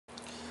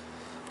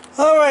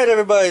Alright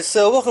everybody,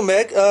 so welcome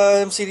back.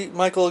 MC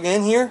Michael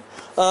again here.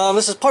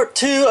 This is part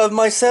 2 of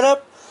my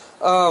setup.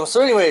 So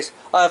anyways,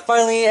 I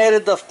finally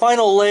added the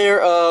final layer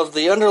of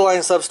the underlying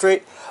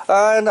substrate,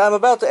 and I'm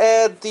about to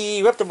add the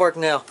reptar bark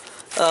now.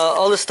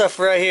 All this stuff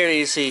right here that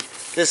you see.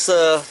 This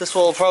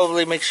will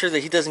probably make sure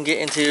that he doesn't get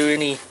into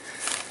any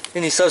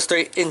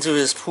substrate into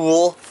his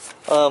pool.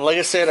 Like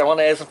I said, I want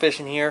to add some fish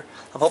in here.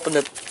 I'm hoping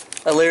that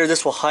a layer of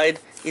this will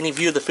hide any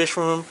view of the fish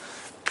from him,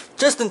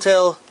 just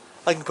until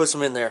I can put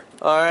some in there.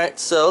 Alright,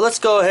 so let's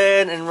go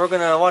ahead and we're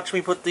going to watch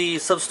me put the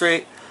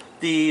substrate,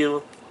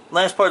 the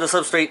last part of the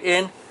substrate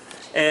in,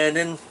 and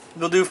then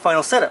we'll do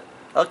final setup.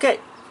 Okay,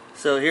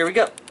 so here we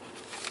go.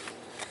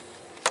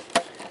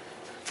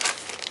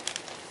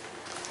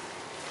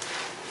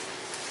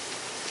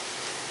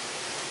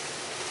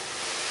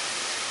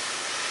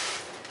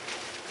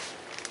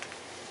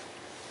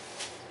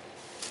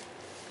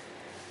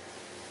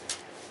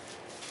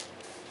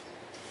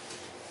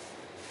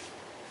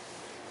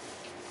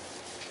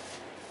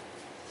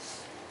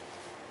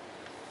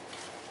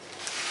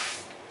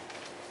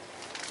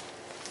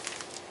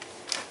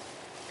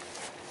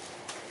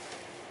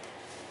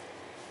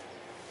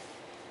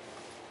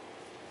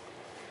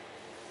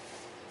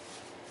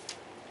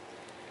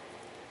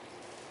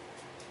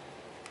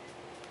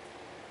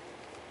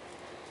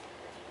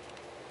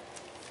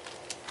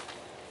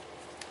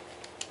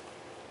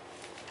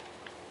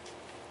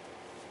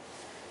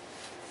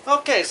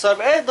 Okay, so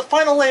I've added the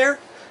final layer.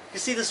 You can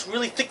see this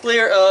really thick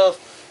layer of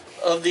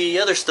the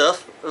other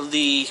stuff, of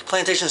the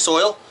plantation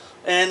soil,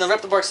 and the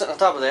reptar bark sitting on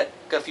top of that.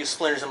 Got a few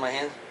splinters in my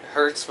hand. It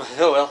hurts, but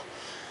oh well,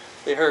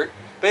 they hurt.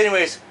 But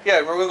anyways,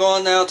 yeah, we're going to go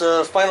on now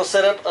to final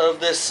setup of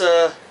this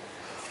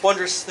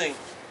wondrous thing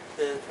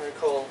that I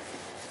call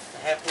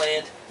a half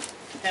land,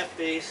 half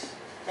base,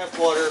 half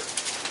water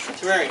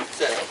terrarium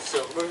setup.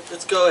 So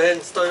let's go ahead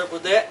and start up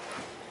with that.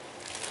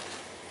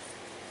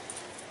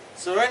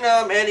 So right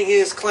now I'm adding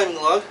his climbing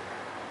log.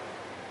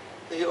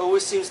 He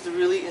always seems to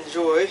really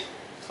enjoy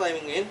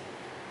climbing in,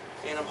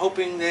 and I'm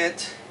hoping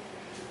that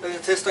I'm going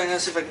to test right now,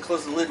 see if I can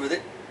close the lid with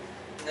it.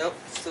 Nope,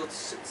 still it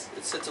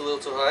sits a little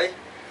too high.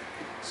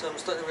 So I'm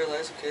starting to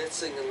realize, okay, it's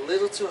sitting a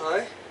little too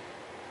high.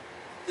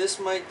 This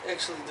might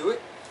actually do it.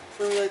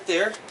 Put it right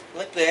there,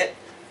 like that.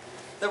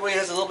 That way it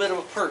has a little bit of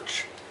a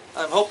perch.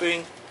 I'm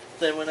hoping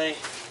that when I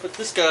put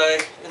this guy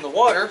in the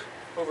water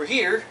over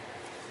here,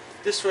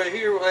 this right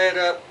here will add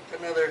up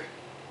another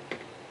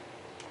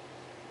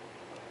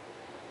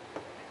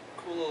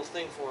cool little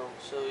thing for him.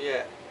 So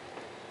yeah.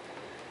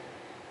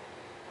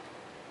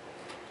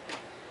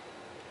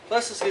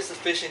 Plus this gets the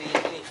fish,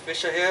 any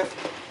fish I have,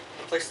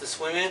 a place to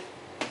swim in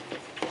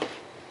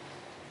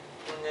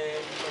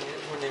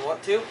when they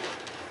want to.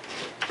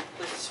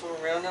 Place to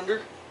swim around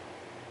under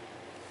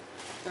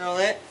and all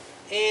that.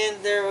 And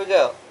there we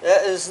go.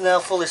 That is now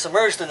fully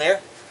submerged in there.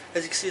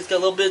 As you can see, it's got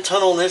a little bit of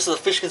tunnel in there so the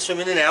fish can swim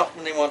in and out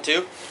when they want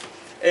to.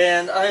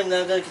 And I am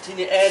now going to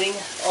continue adding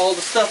all the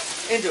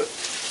stuff into it.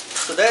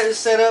 So that is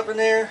set up in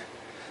there.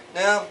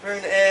 Now I'm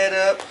preparing to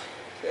add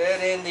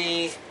in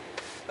the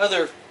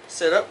other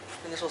setup,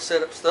 initial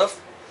setup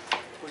stuff,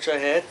 which I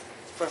had.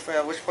 If I found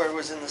out which part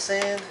was in the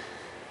sand,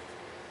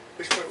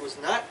 which part was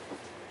not.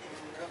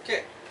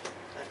 Okay,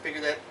 I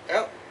figured that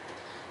out.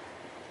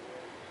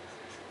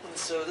 And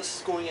so this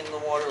is going in the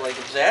water like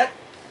that.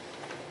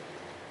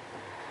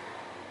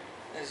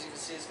 As you can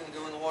see, it's going to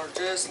go in the water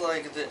just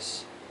like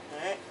this.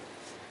 Alright?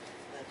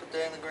 I put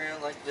that in the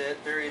ground like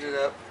that, buried it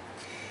up.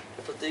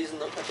 I put this in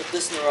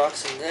the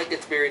rocks, and that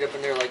gets buried up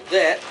in there like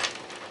that.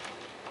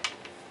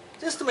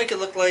 Just to make it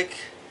look like,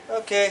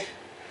 okay,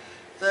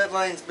 that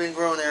vine's been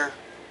growing there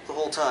the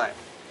whole time.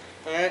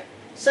 Alright?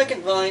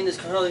 Second vine is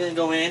probably going to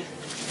go in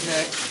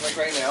next, like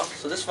right now.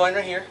 So this vine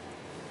right here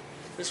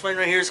is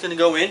going to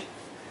go in.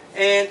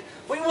 And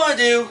what you want to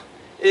do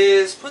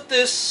is put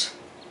this,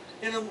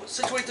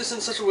 situate this in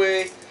such a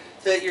way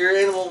that your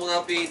animal will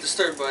not be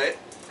disturbed by it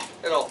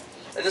at all.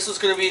 And this is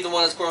going to be the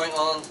one that's growing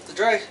on the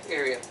dry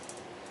area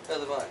of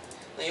the vine.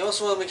 Now you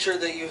also want to make sure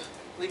that you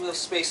leave enough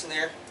space in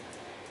there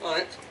on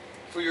it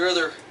for your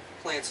other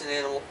plants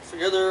and for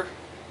your other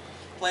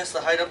plants to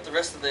hide up the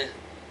rest of the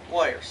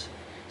wires.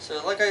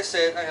 So like I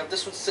said, I have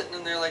this one sitting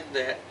in there like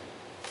that.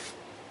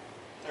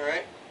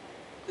 Alright?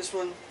 This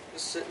one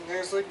is sitting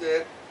there like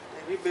that.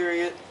 Maybe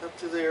bury it up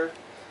to there.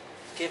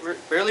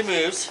 Barely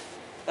moves.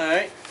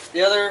 Alright,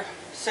 the other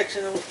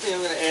section of the thing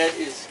I'm going to add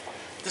is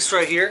this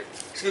right here.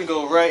 It's going to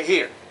go right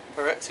here.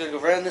 Alright, it's going to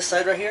go right on this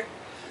side right here.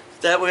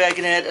 That way I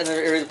can add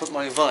another area to put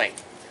my vine.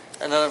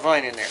 Another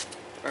vine in there.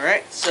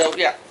 Alright, so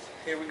yeah,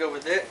 here we go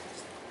with it.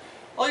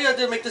 All you got to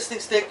do to make this thing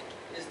stick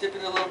is dip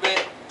it a little bit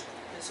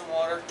in some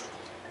water,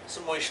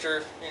 some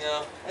moisture,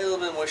 add a little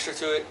bit of moisture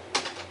to it.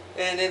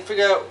 And then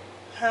figure out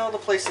how to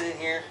place it in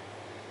here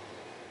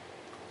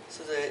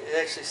so that it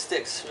actually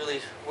sticks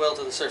really well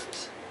to the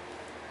surface.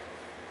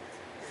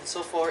 And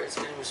so far it's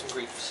giving me some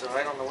grief, so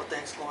I don't know what the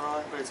heck's going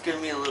on, but it's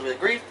giving me a little bit of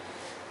grief.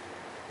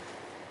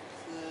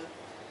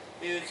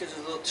 Maybe because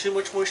there's a little too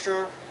much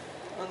moisture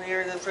on the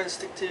area that I'm trying to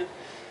stick to,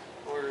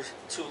 or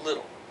too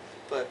little.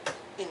 But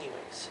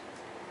anyways,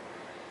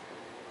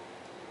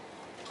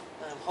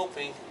 I'm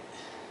hoping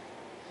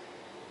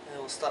it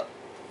will stop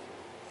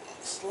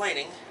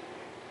sliding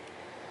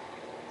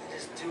and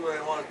just do what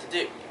I want it to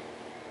do,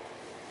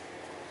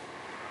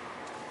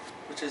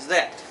 which is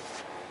that.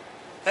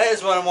 That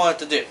is what I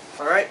want it to do.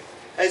 All right.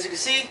 As you can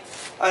see,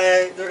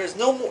 there is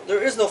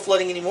no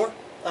flooding anymore.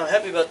 I'm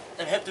happy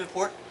to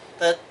report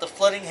that the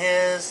flooding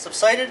has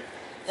subsided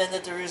and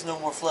that there is no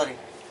more flooding.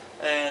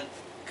 And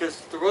because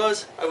if there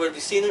was, I would be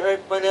seeing it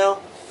right by now,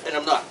 and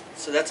I'm not.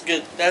 So that's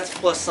good. That's a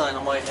plus sign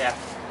on my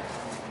half,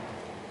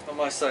 on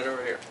my side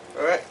over here.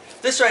 All right.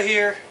 This right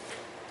here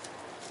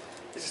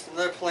is just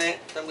another plant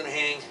that I'm going to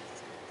hang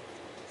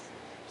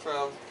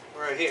from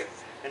right here,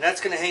 and that's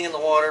going to hang in the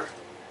water.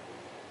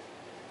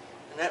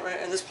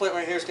 And this plant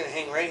right here is going to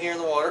hang right here in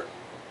the water,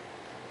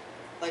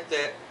 like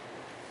that,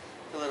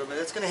 a little bit.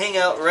 It's going to hang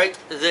out right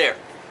there.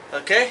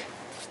 Okay.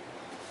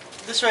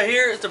 This right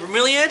here is the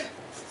bromeliad.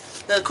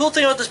 Now the cool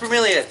thing about this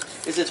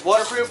bromeliad is it's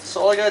waterproof,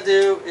 so all I gotta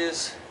do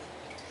is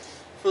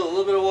put a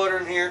little bit of water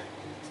in here,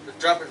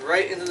 drop it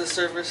right into the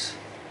surface,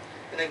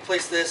 and I can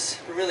place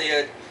this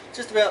bromeliad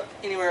just about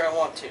anywhere I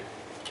want to.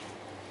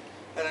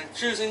 And I'm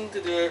choosing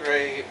to do it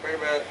right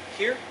about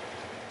here.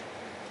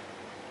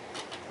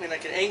 And I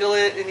can angle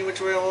it any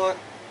which way I want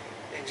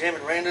and jam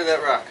it right into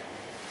that rock.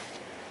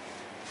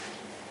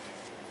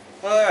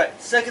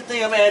 Alright, second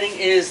thing I'm adding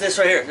is this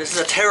right here. This is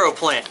a taro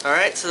plant.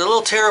 Alright, so the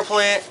little taro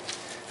plant,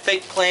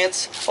 fake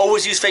plants.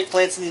 Always use fake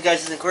plants in these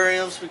guys'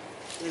 aquariums.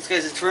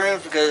 Because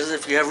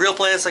if you have real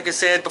plants, like I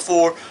said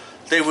before,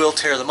 they will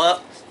tear them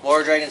up.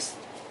 Water dragons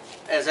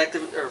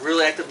are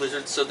really active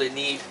lizards, so they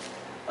need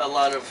a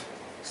lot of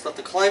stuff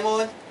to climb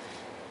on.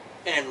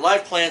 And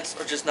live plants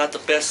are just not the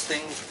best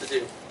thing to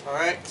do.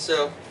 Alright,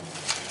 so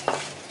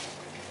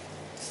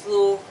this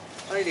little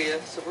idea.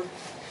 So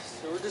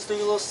we're just doing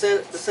a little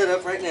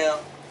setup right now.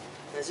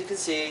 As you can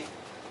see,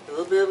 a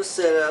little bit of a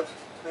setup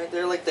right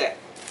there like that.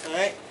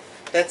 Alright,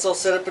 that's all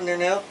set up in there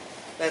now.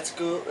 That's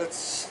cool.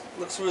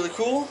 Looks really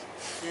cool,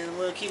 and I'm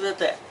going to keep it at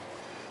that.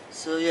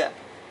 So yeah,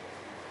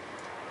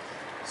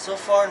 so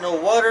far no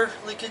water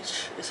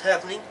leakage is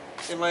happening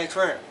in my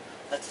aquarium.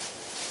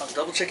 I'm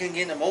double checking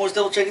again. I'm always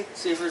double checking,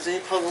 see if there's any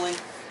puddling.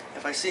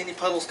 If I see any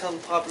puddles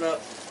popping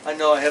up, I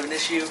know I have an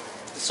issue.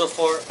 And so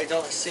far, I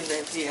don't seem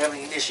to be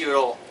having an issue at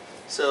all.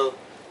 So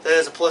that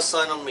is a plus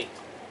sign on me.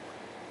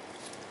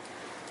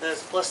 That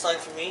is a plus sign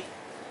for me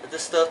that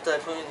this stuff that I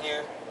put in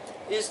here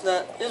is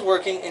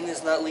working and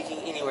is not leaking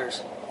anywhere.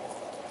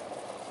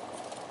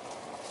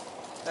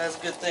 That's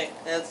a good thing.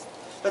 That's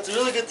a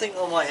really good thing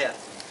on my half.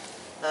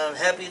 I'm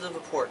happy to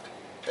report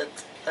that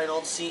I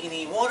don't see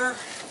any water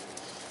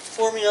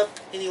forming up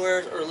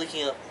anywhere or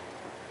leaking up.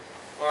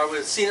 Or I would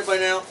have seen it by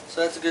now, so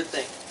that's a good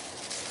thing.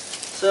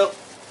 So,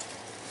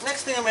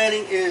 next thing I'm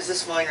adding is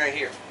this vine right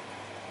here.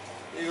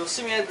 You'll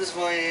see me add this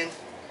vine in.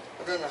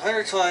 I've done it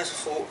 100 times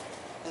before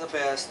in the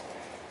past.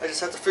 I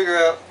just have to figure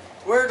out,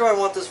 where do I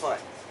want this vine?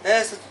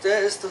 That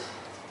is the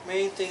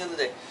main thing of the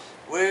day.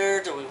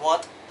 Where do we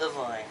want the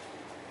vine?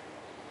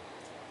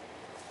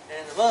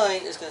 And the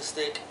vine is going to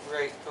stick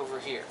right over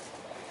here.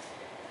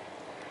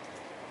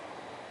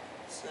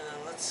 So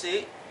let's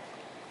see.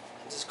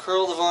 Just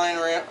curl the vine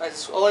around.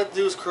 All I have to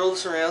do is curl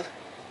this around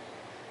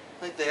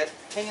like that.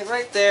 Hang it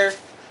right there.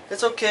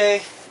 It's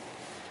okay.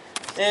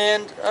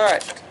 And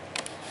alright.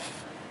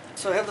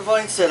 So I have the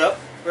vine set up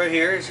right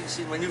here. As you can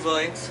see, my new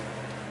vines.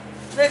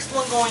 The next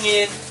one going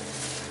in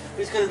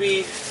is going to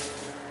be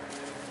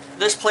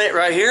this plant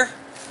right here.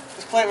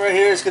 This plant right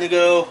here is going to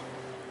go,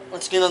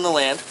 once again, on the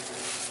land.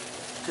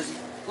 Because,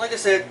 like I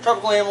said,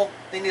 tropical animal,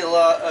 they need a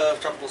lot of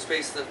tropical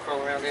space to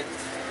crawl around in.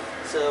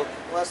 So,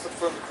 lots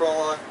for them to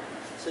crawl on.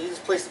 So you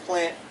just place the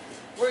plant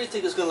where you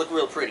think it's going to look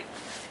real pretty.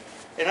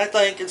 And I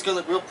think it's going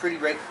to look real pretty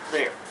right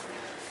there.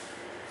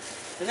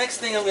 The next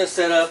thing I'm going to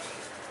set up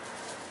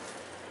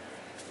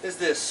is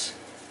this.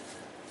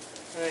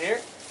 Right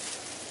here.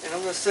 And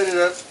I'm going to set it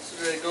up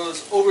so that it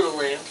goes over the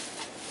land.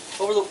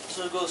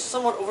 So it goes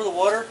somewhat over the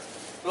water,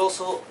 but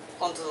also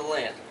onto the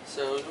land.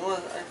 So you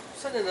want to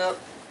set it up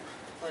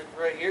like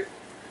right here.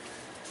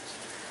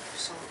 For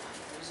some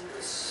reason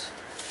this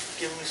is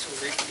giving me some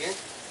grief again.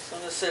 So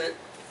I'm going to set it.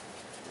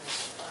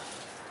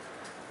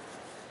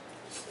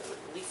 So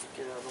the leaf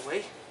will get out of the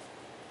way.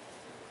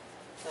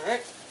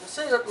 Alright, I'll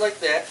set it up like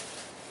that.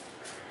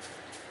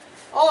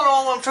 All in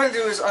all, what I'm trying to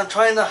do is I'm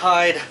trying to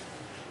hide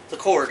the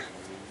cord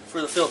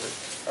for the filter.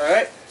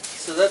 Alright,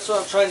 so that's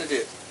what I'm trying to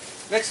do.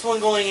 Next one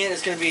going in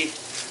is going to be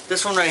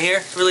this one right here,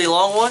 it's a really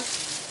long one,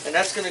 and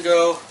that's going to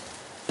go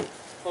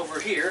over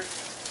here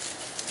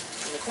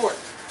in the corner.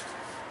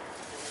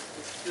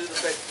 Due to the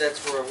fact that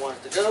that's where I want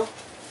it to go.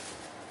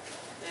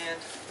 And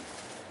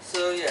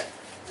so yeah,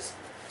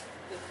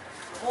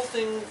 the whole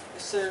thing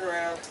is centered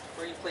around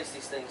where you place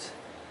these things.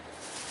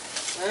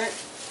 Alright,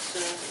 so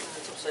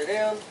it's upside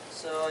down,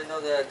 so I know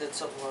that I did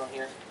something wrong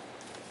here.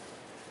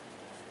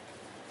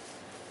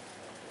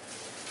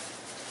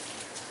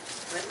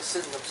 It was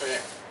sitting upside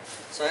down,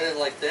 so I didn't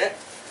like that.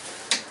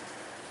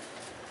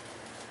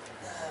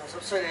 It was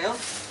upside down,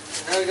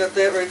 and now we got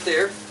that right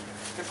there.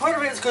 And part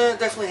of it is going to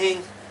definitely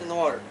hang in the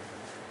water.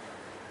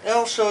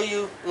 I'll show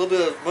you a little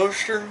bit of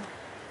motion.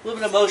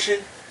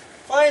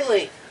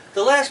 Finally,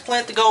 the last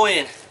plant to go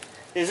in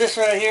is this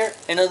right here,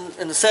 and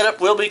then the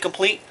setup will be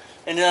complete,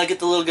 and then I'll get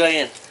the little guy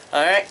in.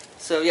 Alright,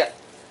 so yeah,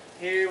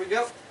 here we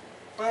go.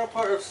 Final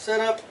part of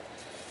setup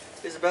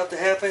is about to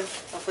happen.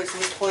 I'll place a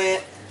new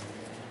plant,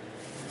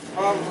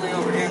 probably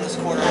over here in this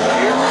corner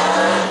right here.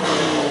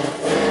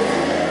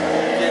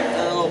 Get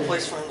another little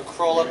place for him to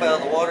crawl up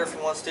out of the water if he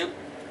wants to. I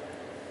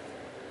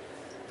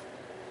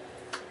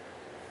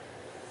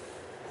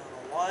don't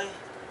know why.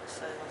 This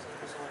side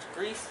doesn't give so much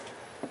grief,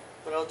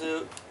 but I'll do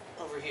it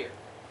over here,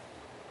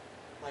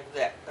 like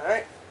that.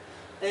 Alright?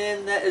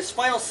 And that is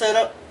final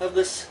setup of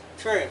this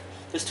terrarium.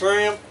 This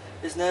terrarium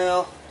is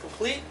now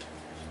complete.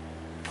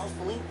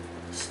 Hopefully,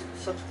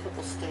 subsequent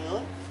will stay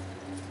on.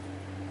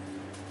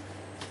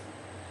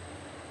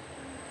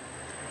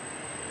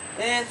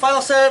 And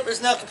final setup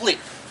is now complete.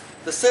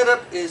 The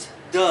setup is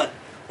done.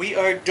 We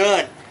are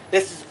done.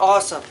 This is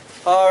awesome.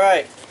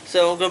 Alright,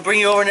 so I'm going to bring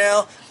you over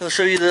now and I'll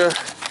show you the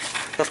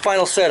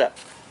final setup.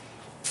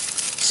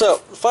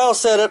 So, the final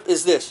setup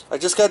is this.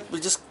 As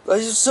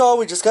you saw,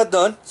 we just got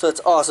done, so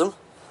it's awesome.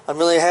 I'm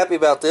really happy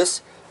about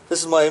this.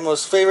 This is my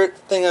most favorite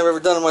thing I've ever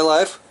done in my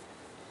life.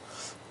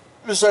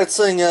 Besides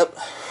setting up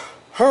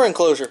her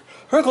enclosure.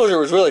 Her enclosure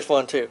was really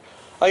fun too.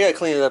 I gotta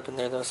clean it up in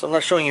there though, so I'm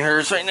not showing you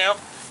hers right now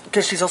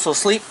because she's also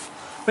asleep.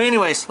 But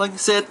anyways, like I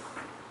said,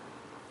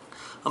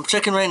 I'm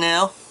checking right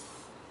now.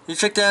 You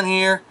check down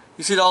here,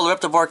 you see all the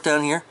reptile bark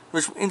down here,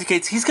 which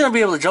indicates he's gonna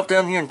be able to jump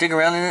down here and dig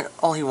around in it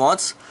all he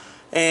wants.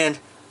 And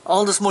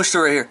all this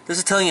moisture right here. This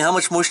is telling you how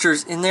much moisture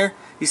is in there.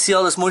 You see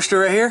all this moisture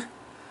right here?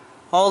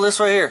 All this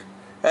right here.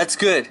 That's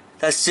good.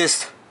 That's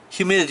just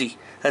humidity.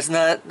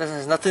 That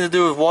has nothing to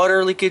do with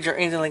water leakage or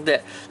anything like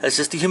that. That's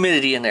just the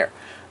humidity in there.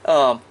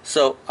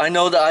 So I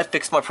know that I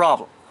fixed my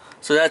problem.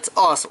 So that's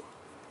awesome.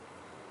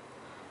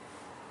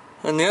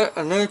 And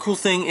another cool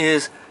thing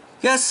is,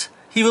 yes,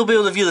 he will be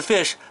able to view the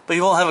fish, but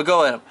he won't have a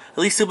go at them. At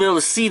least he'll be able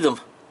to see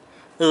them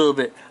a little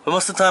bit. But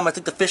most of the time, I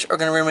think the fish are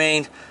going to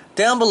remain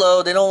down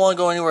below. They don't want to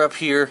go anywhere up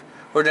here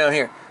or down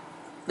here.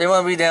 They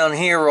want to be down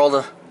here where all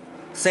the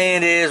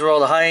sand is, where all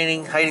the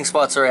hiding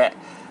spots are at,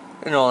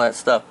 and all that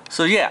stuff.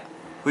 So yeah,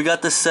 we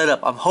got this set up.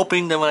 I'm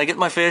hoping that when I get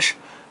my fish,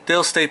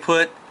 they'll stay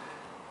put,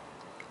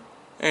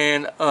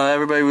 and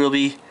everybody will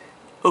be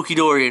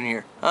okie-dory in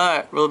here.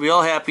 Alright, we'll be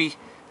all happy,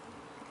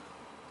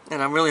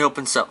 and I'm really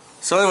hoping so.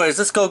 So anyways,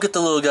 let's go get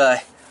the little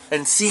guy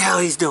and see how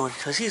he's doing,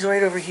 because he's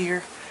right over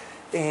here,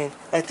 and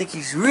I think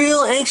he's real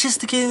anxious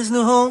to get in his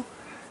new home.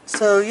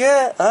 So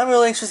yeah, I'm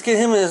real anxious to get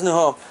him in his new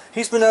home.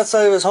 He's been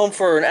outside of his home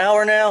for an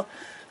hour now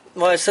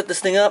while I set this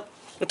thing up.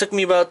 It took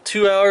me about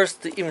 2 hours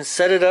to even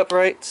set it up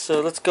right,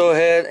 so let's go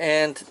ahead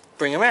and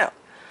bring him out.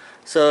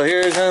 So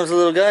here comes the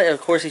little guy.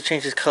 Of course he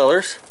changed his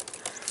colors,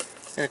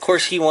 and of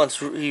course he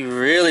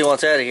really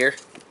wants out of here.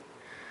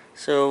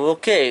 So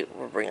okay,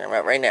 we're bringing him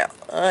out right now.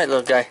 Alright,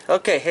 little guy.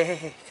 Okay,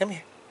 hey, come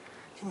here.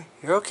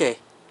 You're okay.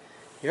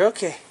 You're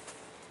okay.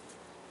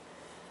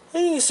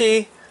 And you can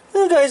see,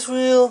 little guy's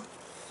really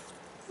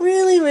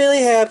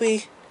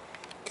happy,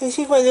 because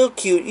he's my little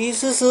cutie.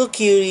 He's this little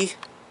cutie.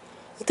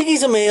 I think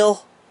he's a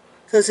male,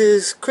 because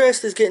his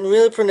crest is getting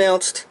really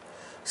pronounced,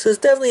 so it's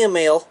definitely a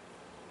male.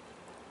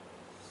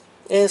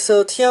 And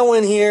so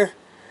Tiawen here,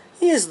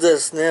 he is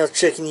just now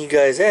checking you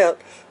guys out.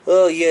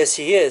 Oh yes,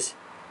 he is.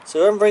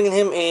 So I'm bringing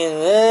him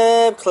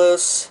in up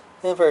close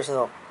and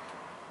personal.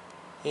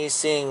 He's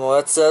seeing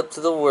what's up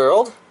to the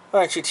world.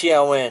 Aren't you,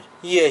 Tiawen?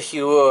 Yes,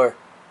 you are.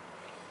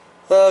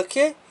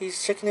 Okay,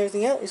 he's checking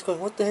everything out. He's going,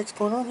 what the heck's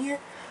going on here?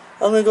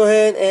 I'm going to go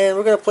ahead and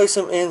we're going to place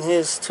him in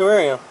his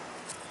terrarium.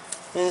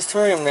 In his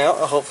terrarium now.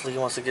 Hopefully he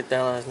wants to get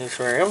down on his new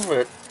terrarium,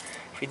 but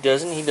if he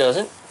doesn't, he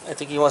doesn't. I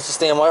think he wants to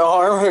stay on my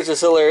arm, which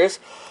is hilarious.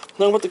 I'm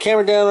going to put the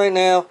camera down right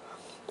now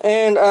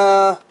and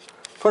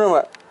put him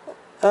up.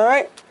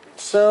 Alright,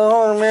 so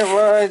hold on a minute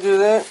while I do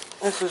that.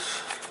 This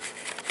is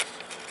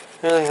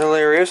really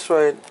hilarious,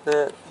 right?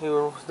 That he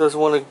doesn't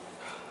want to.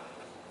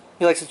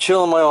 He likes to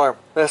chill on my arm.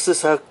 That's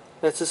just how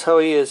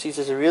he is. He's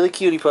just a really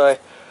cutie pie.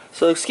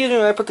 So excuse me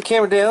when I put the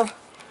camera down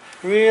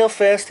real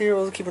fast here.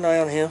 We'll keep an eye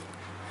on him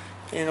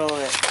and all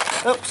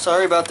that. Oh,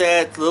 sorry about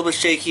that. A little bit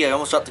shaky. I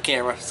almost dropped the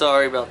camera.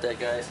 Sorry about that,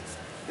 guys.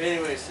 But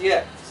anyways,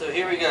 yeah. So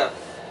here we go.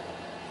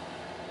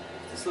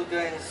 This little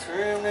guy in his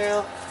room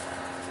now,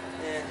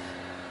 and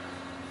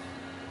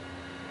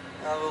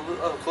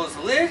I'll close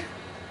the lid,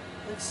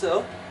 like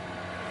so.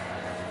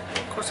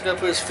 Of course, I gotta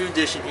put his food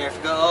dish in here. I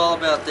forgot all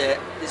about that.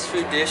 This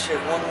food dish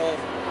had one little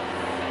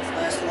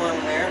nice worm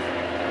in there.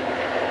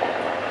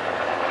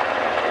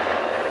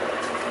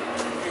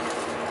 And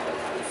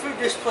the food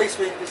dish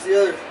placement is the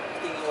other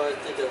thing you want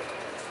to think of.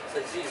 It's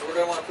like, geez, where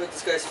do I want to put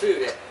this guy's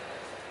food at?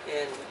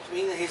 And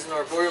being that he's an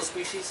arboreal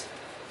species,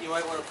 you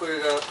might want to put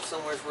it up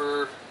somewhere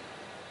where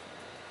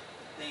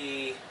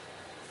you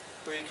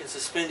can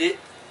suspend it,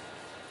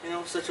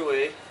 such a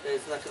way that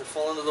it's not going to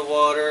fall into the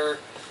water.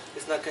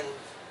 It's not going to.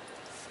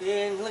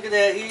 And look at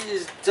that, he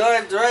just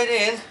dived right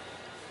in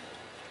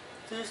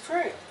to his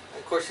tray. And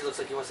of course, he looks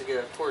like he wants to get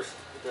out. Of course,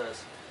 he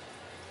does.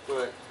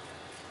 But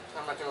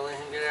I'm not going to let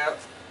him get out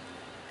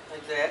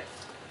like that.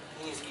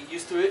 He needs to get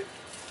used to it.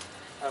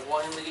 I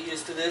want him to get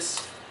used to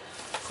this.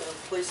 So I'm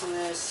placing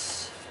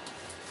this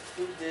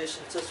food dish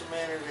in such a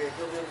manner that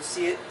he'll be able to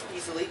see it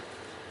easily.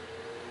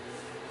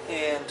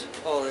 And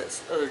all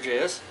that other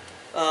jazz.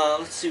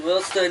 Let's see, what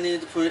else did I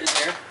need to put in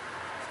there?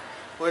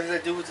 What did I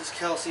do with this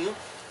calcium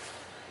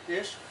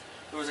dish?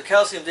 There was a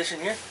calcium dish in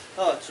here.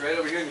 Oh, it's right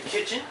over here in the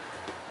kitchen.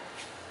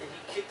 And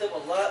he kicked up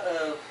a lot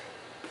of,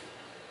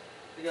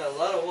 we got a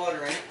lot of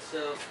water in it,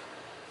 so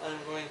I'm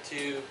going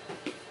to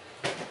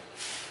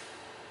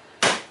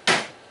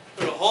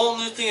put a whole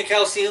new thing of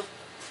calcium,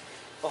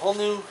 a whole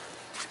new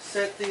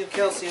set thing of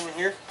calcium in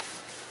here.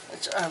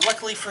 Which,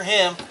 luckily for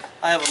him,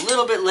 I have a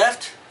little bit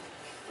left,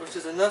 which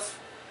is enough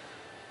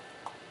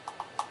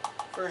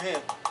for him.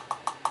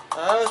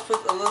 I always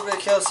put a little bit of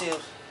calcium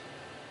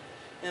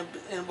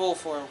in a bowl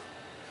for him.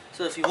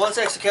 So if he wants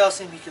extra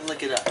calcium, he can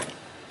lick it up.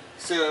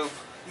 So,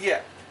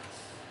 yeah.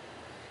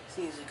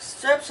 He's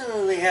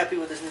exceptionally happy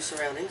with his new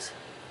surroundings.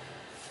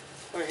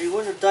 Or he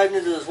wouldn't have dived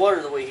into his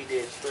water the way he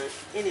did. But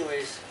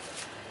anyways,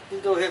 you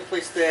can go ahead and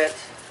place that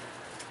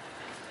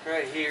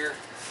right here.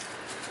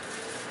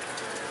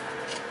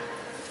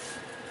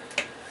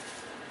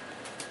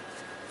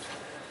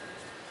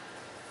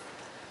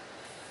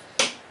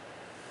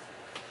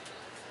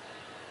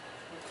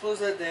 Close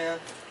that down.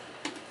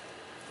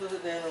 Close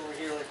it down over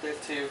here like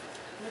that too.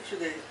 Make sure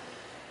that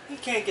he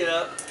can't get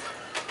up.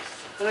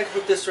 And I can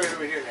put this right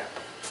over here now.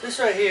 This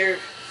right here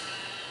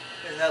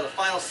is now the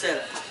final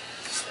setup.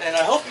 And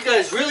I hope you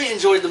guys really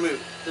enjoyed the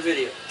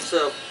video.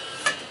 So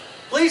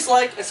please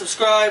like and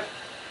subscribe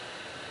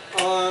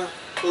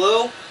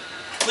below.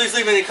 Please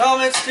leave any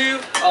comments too.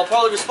 I'll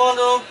probably respond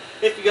to them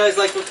if you guys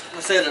like what my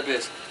setup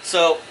is.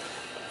 So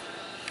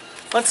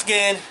once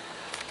again,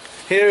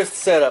 here's the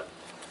setup.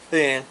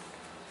 Then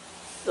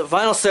the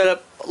vinyl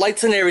setup,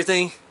 lights and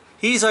everything.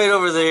 He's right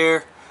over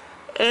there.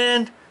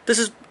 And this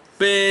has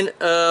been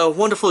a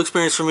wonderful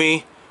experience for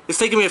me. It's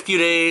taken me a few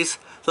days.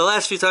 The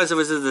last few times it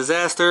was a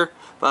disaster,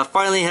 but I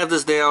finally have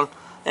this down.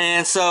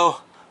 And so,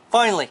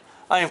 finally,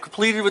 I am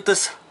completed with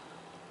this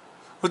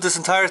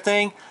entire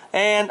thing,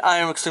 and I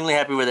am extremely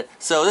happy with it.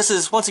 So this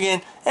is, once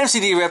again,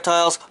 MCD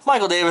Reptiles,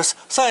 Michael Davis,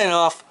 signing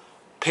off.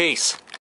 Peace.